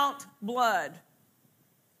without blood.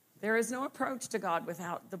 There is no approach to God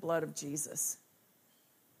without the blood of Jesus.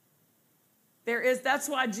 That's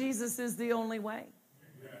why Jesus is the only way.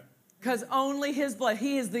 Because only his blood.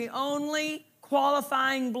 He is the only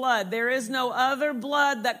qualifying blood. There is no other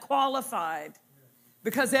blood that qualified.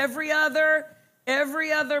 Because every other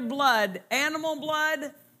blood, animal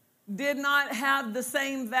blood, did not have the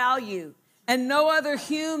same value. And no other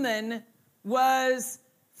human was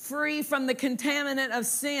free from the contaminant of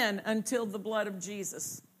sin until the blood of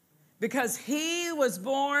Jesus. Because he was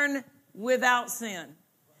born without sin.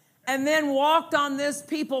 And then walked on this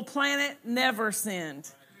people planet, never sinned.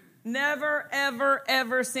 Never, ever,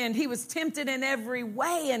 ever sinned. He was tempted in every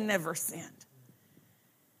way and never sinned.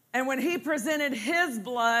 And when he presented his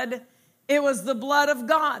blood, it was the blood of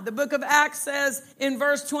God. The book of Acts says in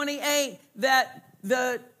verse 28 that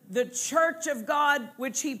the church of God,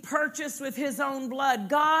 which he purchased with his own blood,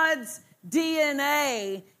 God's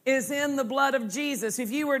DNA is in the blood of Jesus.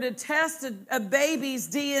 If you were to test a baby's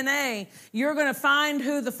DNA, you're going to find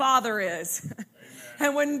who the father is.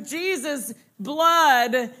 And when Jesus'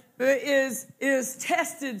 blood is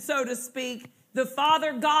tested, so to speak, the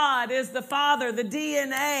Father God is the Father, the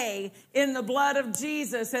DNA in the blood of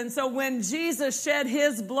Jesus. And so when Jesus shed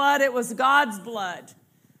his blood, it was God's blood.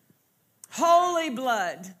 Holy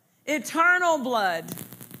blood, eternal blood.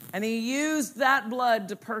 And he used that blood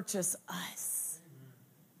to purchase us,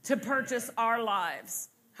 to purchase our lives.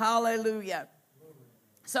 Hallelujah.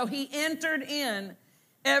 So he entered in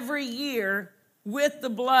every year with the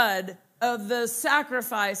blood of the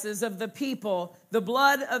sacrifices of the people, the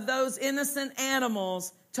blood of those innocent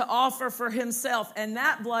animals to offer for himself. And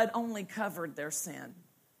that blood only covered their sin.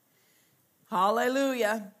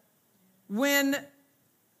 Hallelujah. When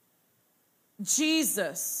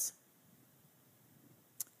Jesus,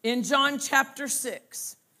 in John chapter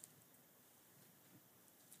 6,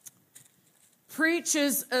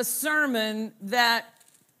 preaches a sermon that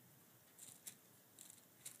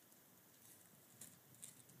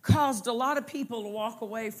caused a lot of people to walk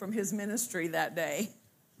away from his ministry that day.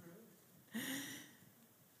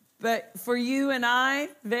 But for you and I,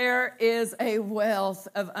 there is a wealth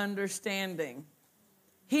of understanding.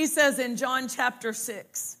 He says in John chapter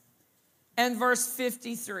 6 and verse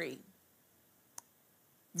 53,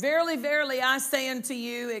 "Verily, verily, I say unto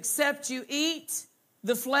you, except you eat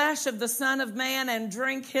the flesh of the Son of Man and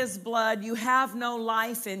drink his blood, you have no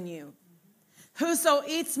life in you. Whoso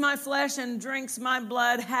eats my flesh and drinks my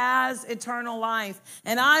blood has eternal life,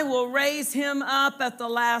 and I will raise him up at the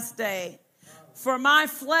last day. For my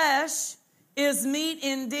flesh is meat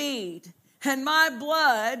indeed, and my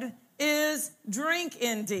blood is drink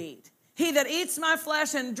indeed. He that eats my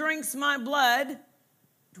flesh and drinks my blood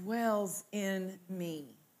dwells in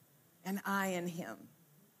me, and I in him."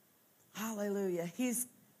 Hallelujah.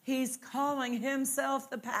 He's calling himself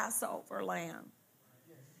the Passover lamb.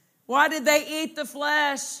 Why did they eat the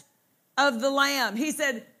flesh of the lamb? He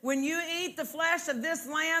said, when you eat the flesh of this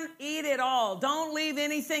lamb, eat it all. Don't leave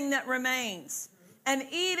anything that remains. And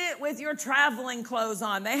eat it with your traveling clothes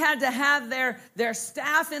on. They had to have their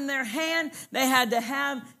staff in their hand. They had to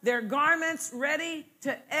have their garments ready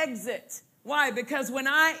to exit. Why? Because when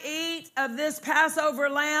I eat of this Passover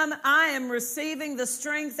lamb, I am receiving the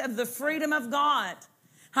strength of the freedom of God.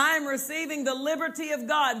 I am receiving the liberty of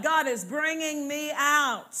God. God is bringing me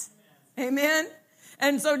out. Amen?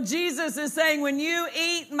 And so Jesus is saying, when you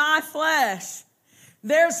eat my flesh,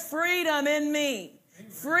 there's freedom in me.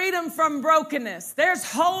 Freedom from brokenness. There's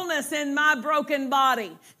wholeness in my broken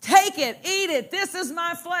body. Take it, eat it. This is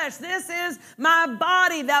my flesh. This is my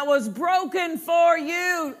body that was broken for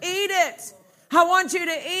you. Eat it. I want you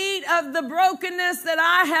to eat of the brokenness that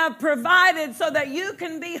I have provided so that you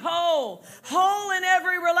can be whole. Whole in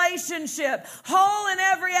every relationship. Whole in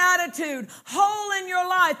every attitude. Whole in your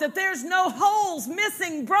life. That there's no holes,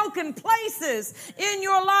 missing, broken places in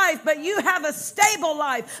your life. But you have a stable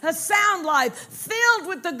life, a sound life, filled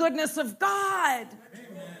with the goodness of God.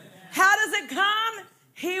 Amen. How does it come?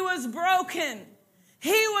 He was broken. He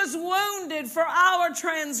was wounded for our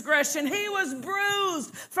transgression. He was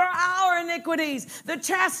bruised for our iniquities. The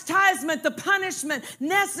chastisement, the punishment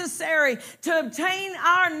necessary to obtain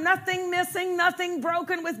our nothing missing, nothing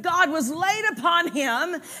broken with God was laid upon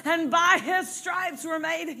him, and by his stripes were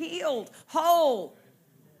made healed, whole.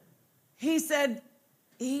 He said,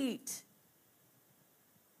 eat.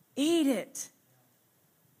 Eat it.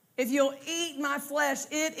 If you'll eat my flesh,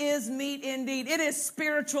 it is meat indeed. It is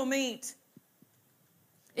spiritual meat.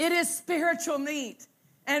 It is spiritual meat.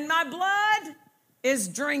 And my blood is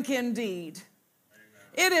drink indeed.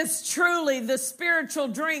 Amen. It is truly the spiritual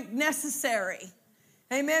drink necessary.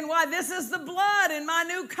 Amen. Why? This is the blood in my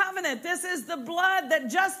new covenant. This is the blood that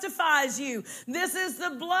justifies you. This is the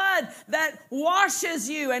blood that washes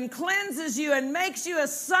you and cleanses you and makes you a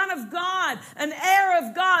son of God, an heir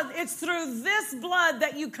of God. It's through this blood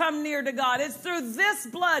that you come near to God. It's through this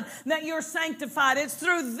blood that you're sanctified. It's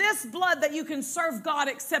through this blood that you can serve God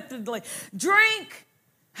acceptably. Drink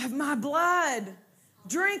of my blood.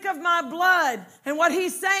 Drink of my blood. And what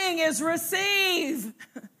he's saying is receive.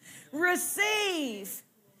 Receive.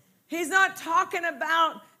 He's not talking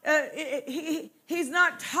about he's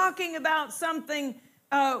not talking about something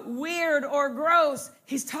weird or gross.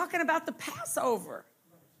 He's talking about the Passover.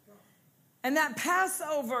 And that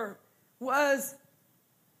Passover was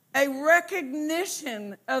a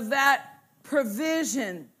recognition of that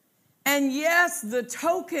provision. And yes, the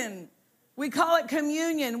token, we call it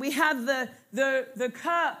communion. We have the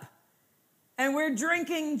cup. And we're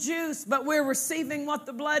drinking juice, but we're receiving what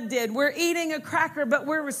the blood did. We're eating a cracker, but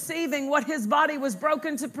we're receiving what his body was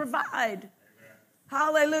broken to provide. Amen.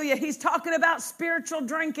 Hallelujah. He's talking about spiritual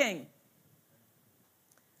drinking.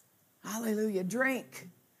 Hallelujah. Drink,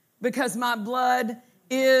 because my blood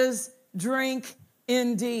is drink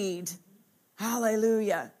indeed.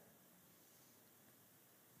 Hallelujah.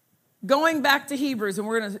 Going back to Hebrews, and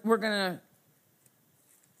we're going to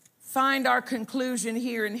find our conclusion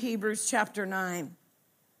here in Hebrews chapter 9.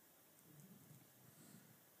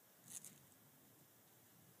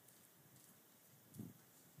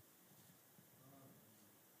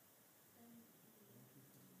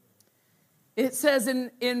 It says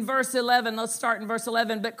in verse 11, let's start in verse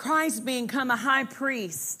 11, but Christ being come a high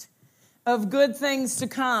priest of good things to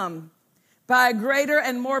come by a greater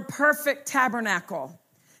and more perfect tabernacle,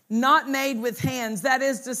 not made with hands, that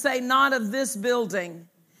is to say, not of this building,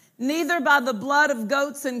 neither by the blood of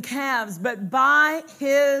goats and calves, but by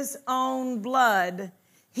his own blood,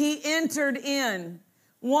 he entered in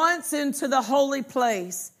once into the holy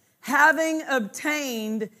place, having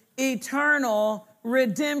obtained eternal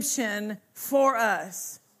redemption for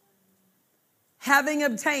us. Having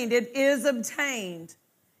obtained, it is obtained,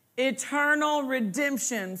 eternal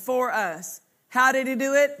redemption for us. How did he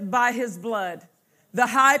do it? By his blood. The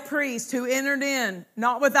high priest who entered in,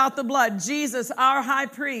 not without the blood, Jesus, our high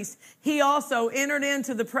priest, he also entered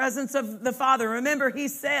into the presence of the Father. Remember, he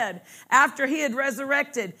said, after he had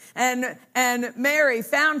resurrected and Mary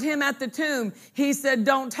found him at the tomb, he said,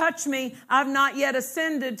 don't touch me. I've not yet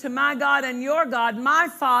ascended to my God and your God, my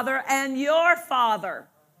Father and your Father.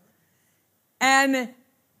 And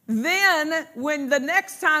then when the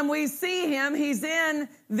next time we see him, he's in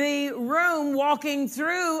the room walking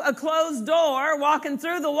through a closed door, walking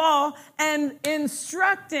through the wall and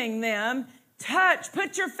instructing them,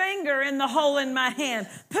 put your finger in the hole in my hand.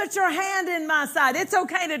 Put your hand in my side. It's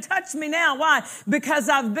okay to touch me now. Why? Because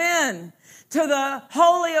I've been to the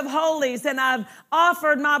Holy of Holies and I've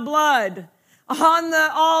offered my blood on the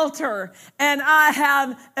altar and I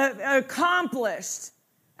have accomplished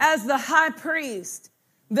as the high priest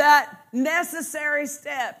that necessary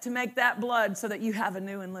step to make that blood so that you have a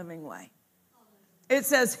new and living way. It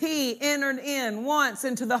says he entered in once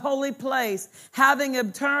into the holy place, having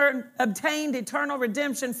obtained eternal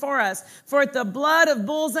redemption for us. For the blood of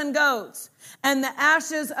bulls and goats and the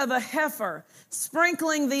ashes of a heifer,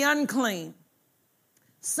 sprinkling the unclean,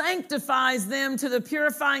 sanctifies them to the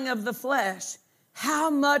purifying of the flesh. How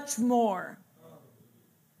much more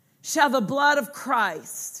shall the blood of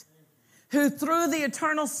Christ, who through the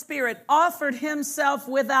eternal Spirit offered himself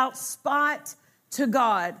without spot to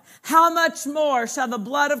God, how much more shall the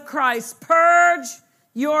blood of Christ purge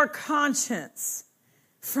your conscience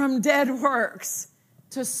from dead works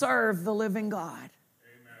to serve the living God?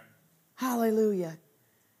 Amen. Hallelujah.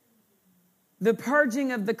 The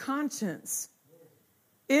purging of the conscience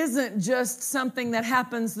isn't just something that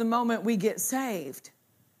happens the moment we get saved.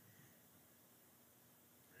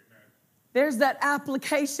 There's that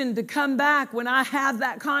application to come back when I have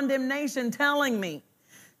that condemnation telling me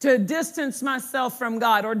to distance myself from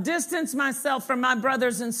God or distance myself from my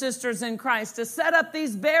brothers and sisters in Christ, to set up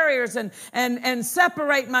these barriers and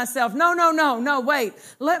separate myself. No, wait.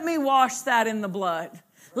 Let me wash that in the blood.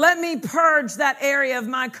 Let me purge that area of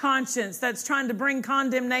my conscience that's trying to bring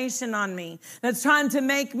condemnation on me, that's trying to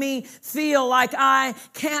make me feel like I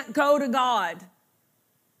can't go to God,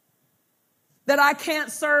 that I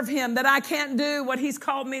can't serve him, that I can't do what he's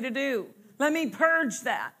called me to do. Let me purge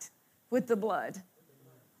that with the blood.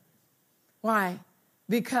 Why?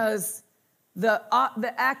 Because the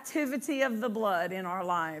activity of the blood in our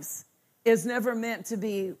lives is never meant to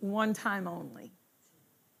be one time only.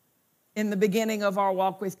 In the beginning of our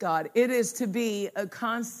walk with God, it is to be a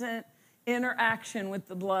constant interaction with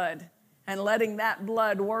the blood and letting that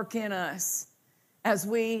blood work in us as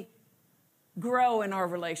we grow in our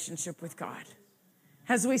relationship with God,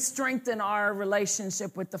 as we strengthen our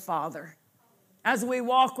relationship with the Father, as we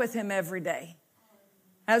walk with him every day,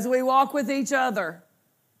 as we walk with each other.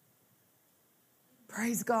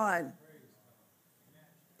 Praise God.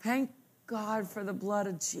 Thank God for the blood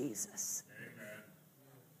of Jesus. Amen.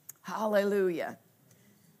 Hallelujah.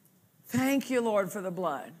 Thank you, Lord, for the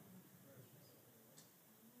blood.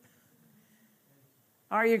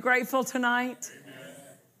 Are you grateful tonight? Amen.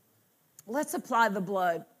 Let's apply the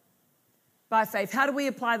blood by faith. How do we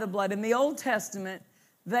apply the blood? In the Old Testament,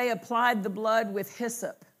 they applied the blood with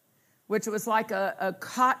hyssop, which was like a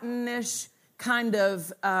cottonish kind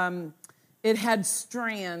of, it had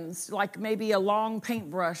strands, like maybe a long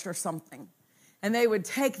paintbrush or something. And they would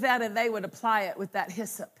take that and they would apply it with that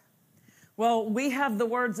hyssop. Well, we have the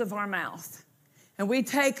words of our mouth. And we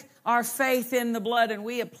take our faith in the blood and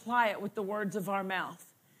we apply it with the words of our mouth.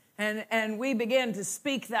 And we begin to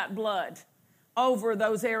speak that blood over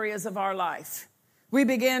those areas of our life. We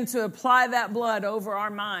begin to apply that blood over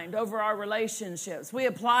our mind, over our relationships. We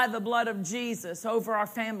apply the blood of Jesus over our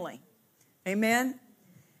family. Amen?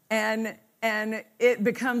 And it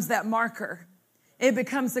becomes that marker. It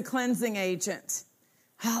becomes the cleansing agent.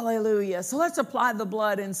 Hallelujah. So let's apply the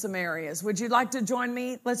blood in some areas. Would you like to join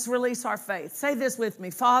me? Let's release our faith. Say this with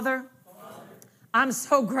me. Father, I'm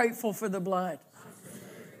so grateful for the blood.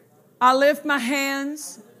 I lift my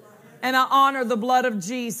hands and I honor the blood of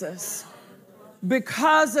Jesus.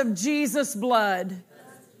 Because of Jesus' blood,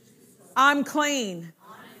 I'm clean.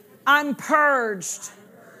 I'm purged.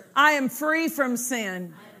 I am free from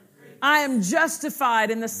sin. I am justified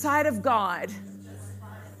in the sight of God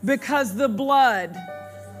because the blood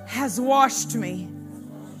has washed me.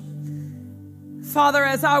 Father,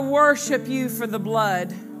 as I worship you for the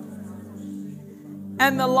blood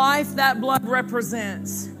and the life that blood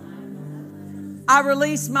represents, I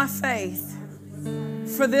release my faith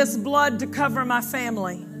for this blood to cover my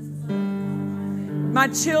family, my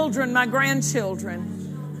children, my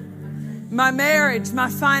grandchildren, my marriage, my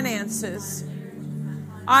finances.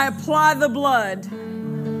 I apply the blood,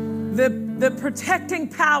 the protecting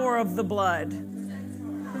power of the blood,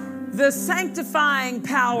 the sanctifying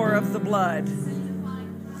power of the blood.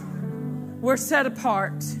 We're set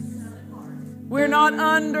apart. We're not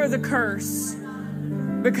under the curse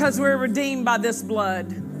because we're redeemed by this blood.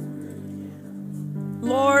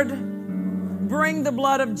 Lord, bring the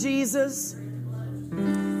blood of Jesus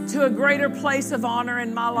to a greater place of honor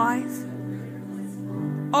in my life.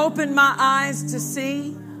 Open my eyes to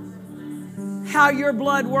see how your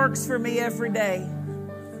blood works for me every day.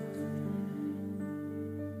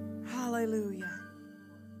 Hallelujah.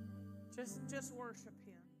 Just worship him.